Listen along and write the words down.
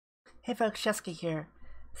Hey folks, Jessica here.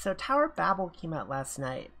 So Tower of Babel came out last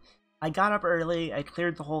night. I got up early, I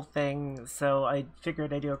cleared the whole thing, so I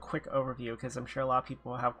figured I'd do a quick overview because I'm sure a lot of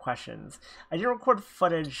people will have questions. I didn't record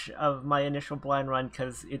footage of my initial blind run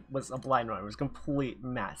because it was a blind run. It was a complete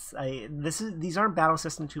mess. These aren't Battle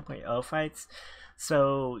System 2.0 fights,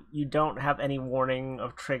 so you don't have any warning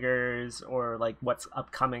of triggers or like what's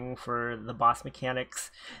upcoming for the boss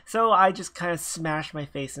mechanics. So I just kind of smashed my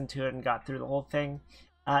face into it and got through the whole thing.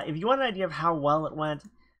 If you want an idea of how well it went,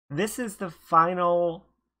 this is the final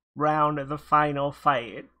round of the final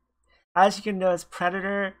fight. As you can notice,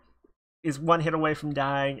 Predator is one hit away from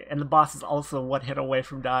dying, and the boss is also one hit away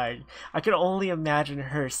from dying. I can only imagine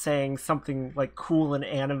her saying something like cool and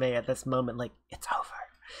anime at this moment, like, it's over,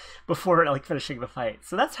 before like finishing the fight.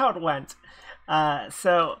 So that's how it went.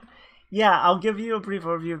 Yeah, I'll give you a brief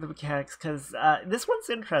overview of the mechanics, because this one's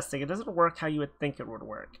interesting. It doesn't work how you would think it would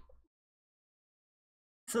work.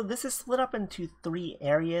 So this is split up into 3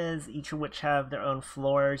 areas, each of which have their own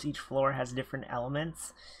floors. Each floor has different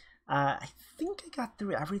elements. I think I got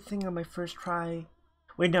through everything on my first try.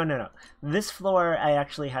 Wait, no. This floor, I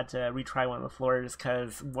actually had to retry one of the floors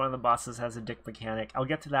because one of the bosses has a dick mechanic. I'll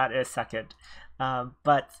get to that in a second.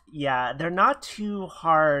 But yeah, they're not too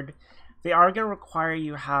hard. They are going to require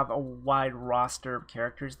you have a wide roster of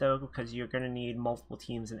characters, though, because you're going to need multiple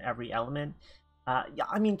teams in every element. Yeah,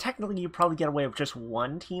 I mean, technically you probably get away with just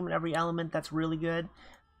one team in every element. That's really good.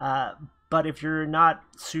 But if you're not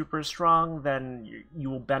super strong, then you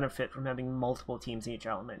will benefit from having multiple teams in each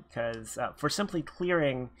element. Because for simply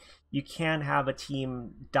clearing, you can have a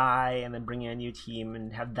team die and then bring in a new team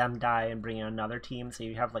and have them die and bring in another team. So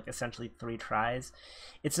you have like essentially 3 tries.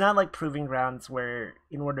 It's not like Proving Grounds where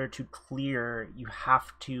in order to clear, you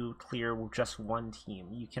have to clear with just one team.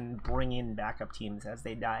 You can bring in backup teams as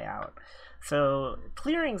they die out. So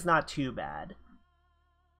clearing's not too bad.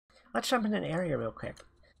 Let's jump into an area real quick.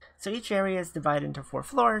 So each area is divided into 4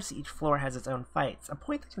 floors. Each floor has its own fights. A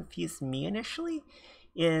point that confused me initially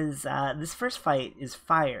is this first fight is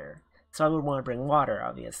fire. So I would want to bring water,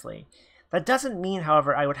 obviously. That doesn't mean,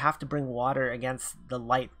 however, I would have to bring water against the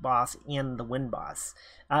light boss and the wind boss.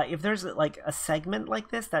 If there's like a segment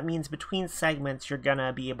like this, that means between segments you're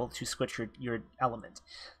gonna be able to switch your element.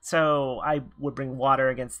 So I would bring water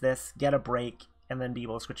against this, get a break, and then be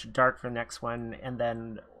able to switch to dark for the next one, and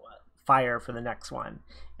then fire for the next one.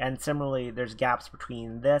 And similarly, there's gaps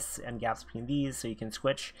between this and gaps between these, so you can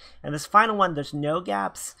switch. And this final one, there's no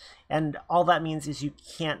gaps, and all that means is you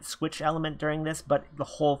can't switch element during this, but the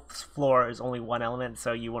whole floor is only one element,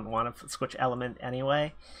 so you wouldn't want to switch element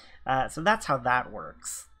anyway. So that's how that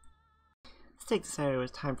works. Steak decided it was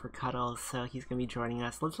time for Cuddles, so he's going to be joining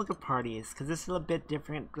us. Let's look at parties, because this is a bit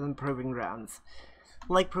different than Proving Grounds.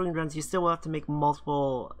 Like Proving Grounds, you still will have to make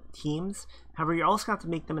multiple teams. However, you're also going to have to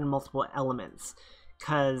make them in multiple elements,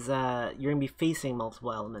 because you're going to be facing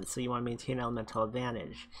multiple elements, so you want to maintain elemental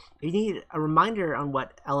advantage. If you need a reminder on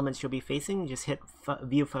what elements you'll be facing, just hit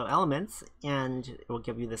View Foe Elements, and it will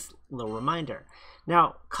give you this little reminder.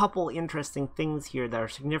 Now, a couple interesting things here that are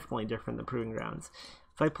significantly different than Proving Grounds.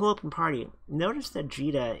 If I pull open party, notice that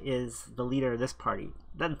Jita is the leader of this party.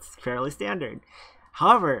 That's fairly standard.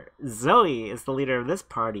 However, Zoe is the leader of this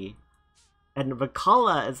party, and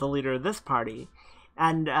Vakala is the leader of this party.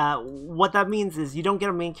 And what that means is you don't get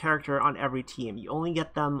a main character on every team. You only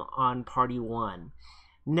get them on party 1.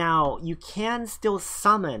 Now, you can still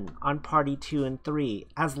summon on party 2 and 3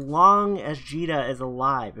 as long as Jita is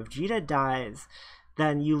alive. If Jita dies,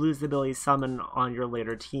 then you lose the ability to summon on your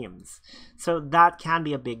later teams. So that can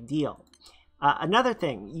be a big deal. Another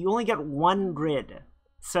thing, you only get 1 grid.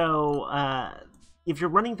 So if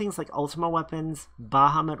you're running things like Ultima weapons,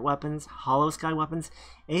 Bahamut weapons, Hollow Sky weapons,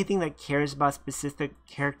 anything that cares about a specific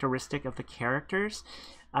characteristic of the characters,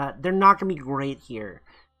 they're not going to be great here,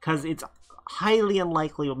 because it's highly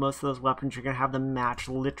unlikely with most of those weapons you're going to have them match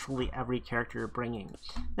literally every character you're bringing.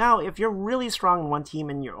 Now, if you're really strong in one team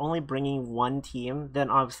and you're only bringing 1 team,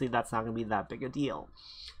 then obviously that's not going to be that big a deal.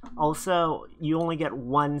 Also, you only get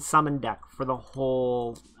 1 summon deck for the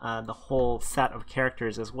whole set of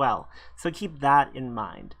characters as well, so keep that in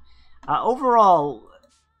mind. Overall,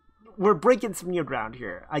 we're breaking some new ground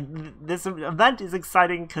here. This event is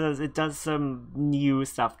exciting because it does some new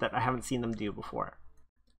stuff that I haven't seen them do before.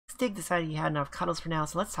 Stig decided he had enough Cuddles for now,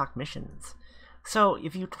 so let's talk missions. So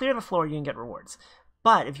if you clear the floor, you can get rewards.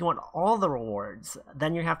 But if you want all the rewards,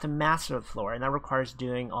 then you have to master the floor, and that requires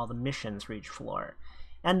doing all the missions for each floor.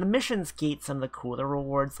 And the missions gate some of the cooler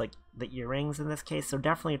rewards, like the earrings in this case, so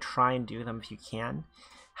definitely try and do them if you can.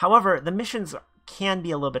 However, the missions can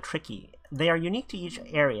be a little bit tricky. They are unique to each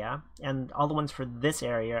area, and all the ones for this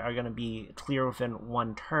area are going to be clear within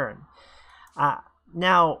 1 turn.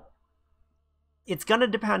 Now, it's going to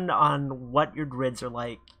depend on what your grids are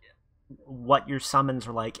like, what your summons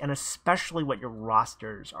are like, and especially what your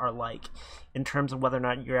rosters are like in terms of whether or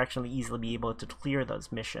not you're actually easily be able to clear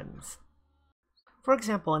those missions. For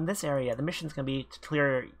example, in this area, the mission's going to be to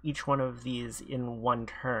clear each one of these in 1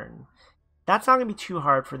 turn. That's not going to be too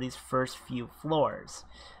hard for these first few floors,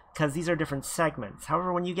 because these are different segments.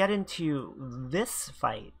 However, when you get into this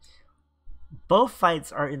fight, both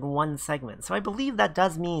fights are in 1 segment. So I believe that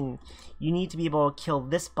does mean you need to be able to kill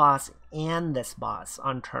this boss and this boss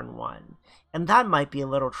on turn 1. And that might be a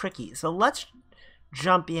little tricky. So let's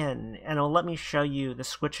jump in, and it'll let me show you the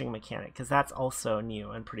switching mechanic, because that's also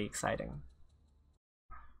new and pretty exciting.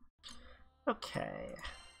 Okay.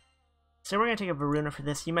 So we're going to take a Varuna for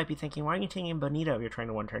this. You might be thinking, why are you taking Bonito if you're trying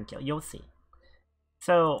to 1-turn kill? You'll see.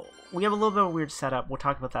 So we have a little bit of a weird setup. We'll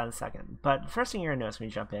talk about that in a second. But the first thing you're going to notice when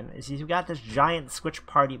you jump in is you've got this giant switch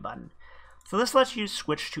party button. So this lets you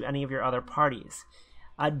switch to any of your other parties.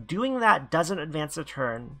 Doing that doesn't advance the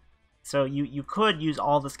turn. So you could use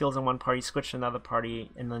all the skills in one party, switch to another party,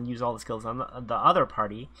 and then use all the skills on the other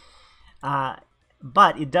party.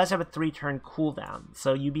 But it does have a 3-turn cooldown.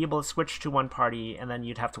 So you'd be able to switch to one party, and then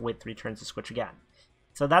you'd have to wait 3 turns to switch again.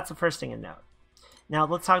 So that's the first thing to note. Now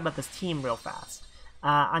let's talk about this team real fast.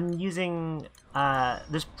 I'm using,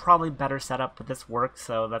 there's probably better setup, but this works,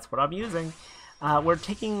 so that's what I'm using. We're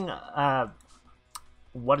taking,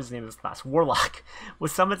 what is the name of this class? Warlock,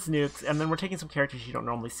 with some of its nukes, and then we're taking some characters you don't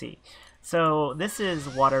normally see. So this is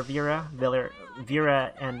Water Vera,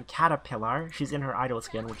 and Caterpillar. She's in her idol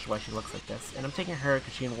skin, which is why she looks like this. And I'm taking her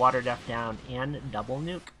because she can water death down and double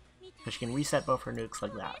nuke. So she can reset both her nukes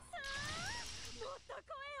like that.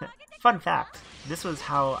 Fun fact, this was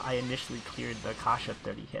how I initially cleared the Kasha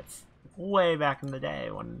 30 hits. Way back in the day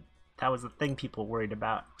when that was the thing people worried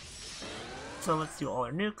about. So let's do all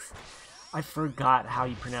our nukes. I forgot how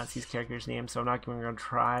you pronounce these characters' names, so I'm not even going to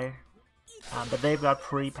try. But they've got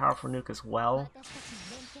pretty powerful nuke as well.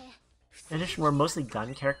 In addition, we're mostly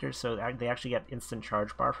gun characters, so they actually get instant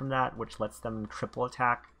charge bar from that, which lets them triple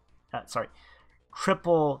attack.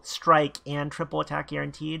 Triple strike and triple attack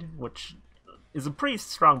guaranteed, which is a pretty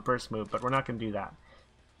strong burst move, but we're not going to do that.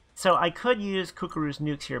 So I could use Kukuru's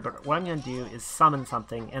nukes here, but what I'm going to do is summon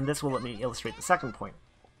something, and this will let me illustrate the second point.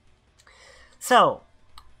 So,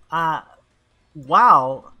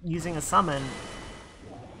 while using a summon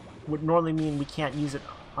would normally mean we can't use it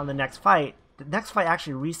on the next fight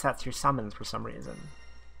actually resets your summons for some reason.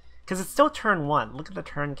 Because it's still turn 1. Look at the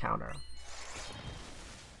turn counter.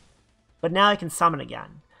 But now I can summon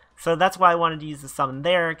again. So that's why I wanted to use the summon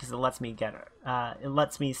there, because it lets me get it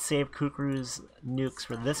lets me save Kukuru's nukes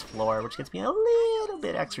for this floor, which gets me a little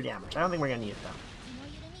bit extra damage. I don't think we're going to need it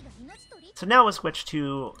though. So now we'll switch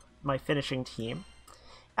to my finishing team.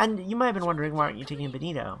 And you might have been wondering, why aren't you taking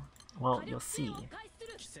Bonito? Well, you'll see.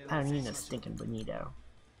 I don't need no stinking Bonito.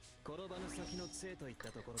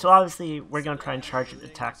 So obviously, we're going to try and charge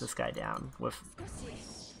attack this guy down with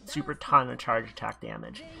super ton of charge attack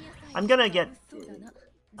damage. I'm going to get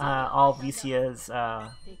all Vicia's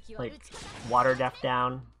like water death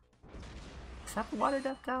down. Is that the water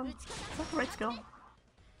death down? Is that the right skill?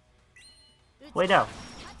 Wait, no.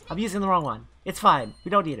 I'm using the wrong one. It's fine.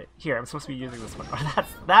 We don't need it. Here, I'm supposed to be using this one.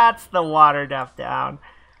 That's the water death down.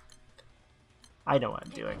 I know what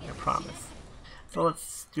I'm doing, I promise. So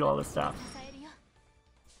let's do all this stuff.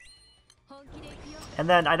 And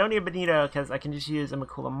then I don't need Bonito because I can just use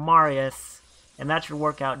Immaculata Marius, and that should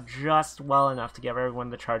work out just well enough to give everyone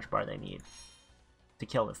the charge bar they need to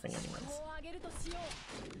kill this thing anyways.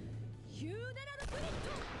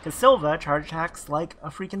 Because Silva charge attacks like a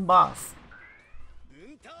freaking boss.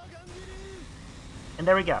 And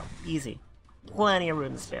there we go. Easy. Plenty of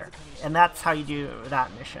room to spare. And that's how you do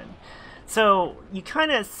that mission. So you kind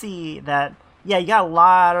of see that, yeah, you got a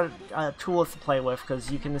lot of tools to play with, because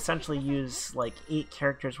you can essentially use like 8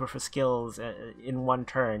 characters worth of skills in one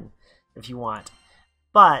turn if you want.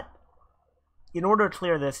 But in order to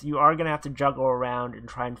clear this, you are going to have to juggle around and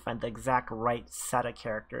try and find the exact right set of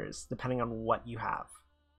characters depending on what you have.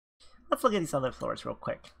 Let's look at these other floors real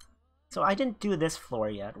quick. So I didn't do this floor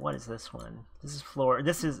yet. What is this one?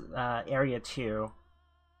 This is area 2.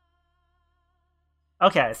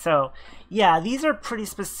 Okay, so yeah, these are pretty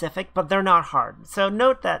specific, but they're not hard. So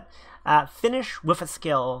note that finish with a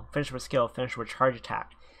skill, finish with charge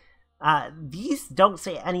attack. These don't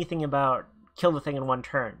say anything about kill the thing in one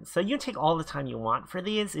turn. So you can take all the time you want for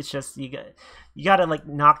these. It's just you gotta like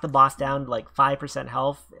knock the boss down to like 5%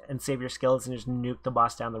 health and save your skills and just nuke the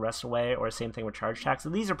boss down the rest of the way, or same thing with charge attack. So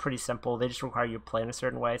these are pretty simple. They just require you to play in a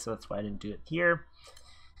certain way, so that's why I didn't do it here.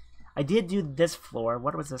 I did do this floor.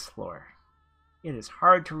 What was this floor? It is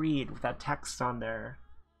hard to read with that text on there.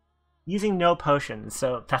 Using no potions,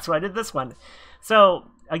 so that's why I did this one.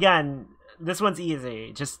 So again, this one's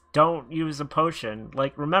easy. Just don't use a potion.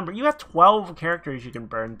 Like, remember, you have 12 characters you can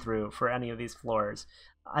burn through for any of these floors.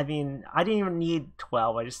 I mean, I didn't even need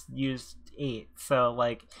 12. I just used 8. So,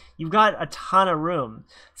 like, you've got a ton of room.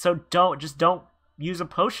 So don't use a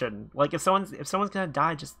potion. Like, if someone's gonna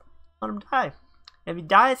die, just let him die. If he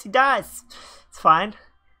dies, he dies. It's fine.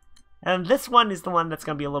 And this one is the one that's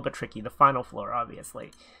gonna be a little bit tricky. The final floor,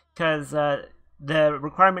 obviously, because the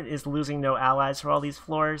requirement is losing no allies for all these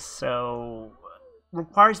floors, so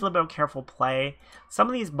requires a little bit of careful play. Some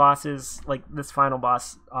of these bosses, like this final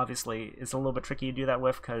boss, obviously, is a little bit tricky to do that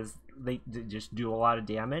with because they just do a lot of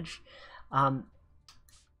damage.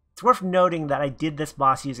 It's worth noting that I did this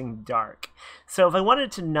boss using Dark. So if I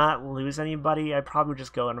wanted to not lose anybody, I'd probably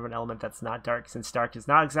just go under an element that's not Dark, since Dark is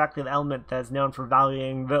not exactly the element that is known for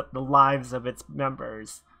valuing the lives of its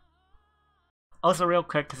members. Also, real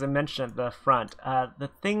quick, because I mentioned at the front,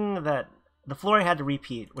 the floor I had to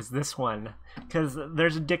repeat was this one, because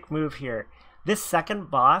there's a dick move here. This second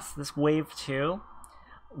boss, this wave 2,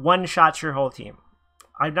 one-shots your whole team.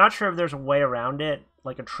 I'm not sure if there's a way around it,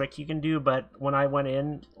 like a trick you can do, but when I went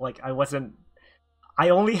in, like, I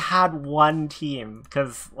only had one team,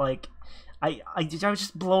 because, like, I was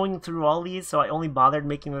just blowing through all these, so I only bothered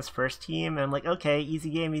making this first team, and I'm like, okay, easy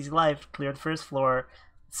game, easy life, clear the first floor.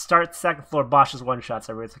 Start second floor, boss just one-shots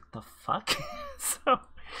everyone's like, the fuck? So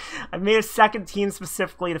I made a second team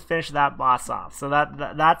specifically to finish that boss off. So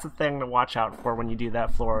that's a thing to watch out for when you do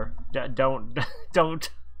that floor. Don't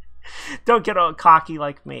get all cocky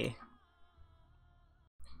like me.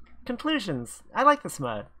 Conclusions. I like this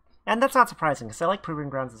mode. And that's not surprising, because I like Proving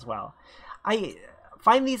Grounds as well. I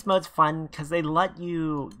find these modes fun because they let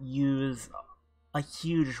you use a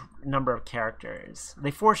huge number of characters.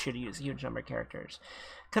 They force you to use a huge number of characters.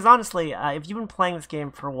 Because honestly, if you've been playing this game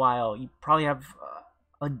for a while, you probably have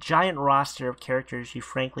a giant roster of characters you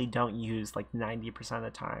frankly don't use like 90% of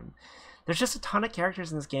the time. There's just a ton of characters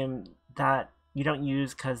in this game that you don't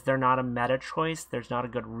use because they're not a meta choice. There's not a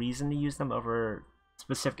good reason to use them over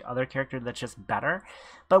specific other character that's just better.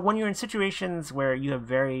 But when you're in situations where you have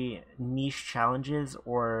very niche challenges,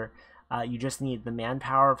 or you just need the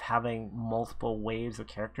manpower of having multiple waves of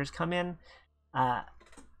characters come in,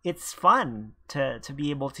 it's fun to be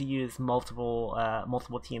able to use multiple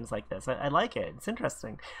teams like this. I like it. It's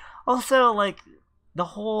interesting. Also, like, the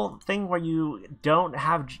whole thing where you don't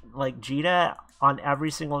have like Jita on every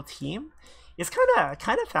single team is kind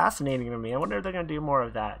of fascinating to me. I wonder if they're gonna do more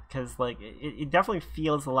of that, because like it definitely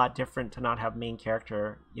feels a lot different to not have main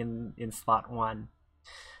character in slot 1.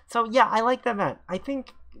 So yeah, I like that event. I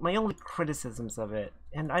think my only criticisms of it,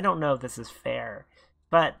 and I don't know if this is fair,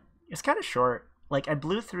 but it's kind of short. Like, I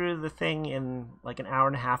blew through the thing in like an hour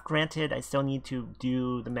and a half. Granted, I still need to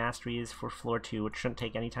do the masteries for floor 2, which shouldn't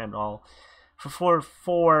take any time at all. For floor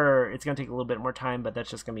 4, it's going to take a little bit more time, but that's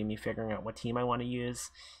just going to be me figuring out what team I want to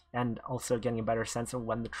use, and also getting a better sense of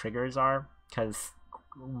when the triggers are, because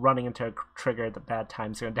running into a trigger at the bad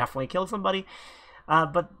time is going to definitely kill somebody.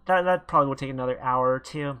 But that probably will take another hour or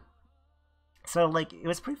 2. So, like, it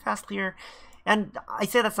was pretty fast clear. And I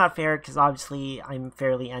say that's not fair because obviously I'm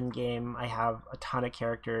fairly endgame. I have a ton of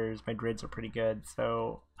characters. My grids are pretty good.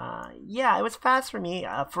 So yeah, it was fast for me.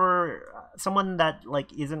 For someone that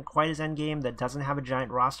like isn't quite as endgame, that doesn't have a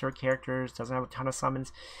giant roster of characters, doesn't have a ton of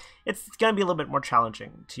summons, it's going to be a little bit more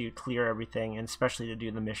challenging to clear everything, and especially to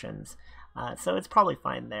do the missions. So it's probably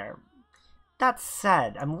fine there. That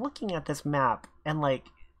said, I'm looking at this map, and like,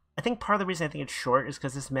 I think part of the reason I think it's short is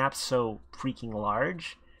because this map's so freaking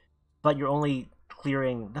large. But you're only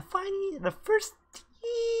clearing the first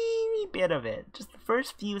teeny bit of it, just the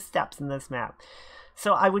first few steps in this map.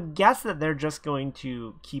 So I would guess that they're just going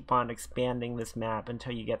to keep on expanding this map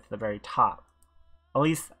until you get to the very top. At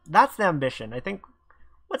least that's the ambition. I think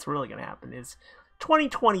what's really going to happen is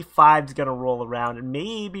 2025 is going to roll around, and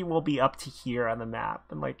maybe we'll be up to here on the map.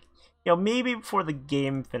 And like, you know, maybe before the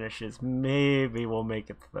game finishes, maybe we'll make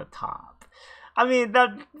it to the top. I mean,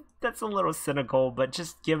 that's a little cynical, but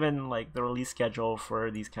just given like the release schedule for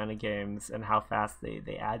these kind of games and how fast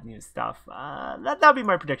they add new stuff, that'll be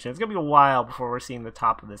my prediction. It's gonna be a while before we're seeing the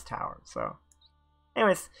top of this tower. So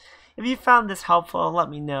Anyways, if you found this helpful, let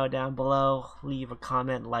me know down below. Leave a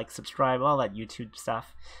comment, like, subscribe, all that YouTube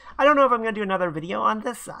stuff. I don't know if I'm going to do another video on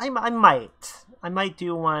this. I might. I might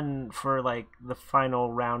do one for, like, the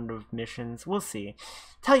final round of missions. We'll see.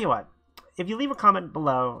 Tell you what, if you leave a comment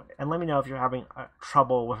below and let me know if you're having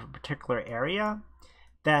trouble with a particular area,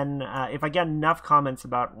 then if I get enough comments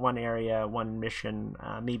about one area, one mission,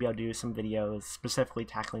 maybe I'll do some videos specifically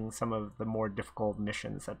tackling some of the more difficult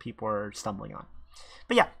missions that people are stumbling on.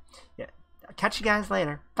 But yeah, catch you guys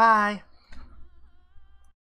later. Bye!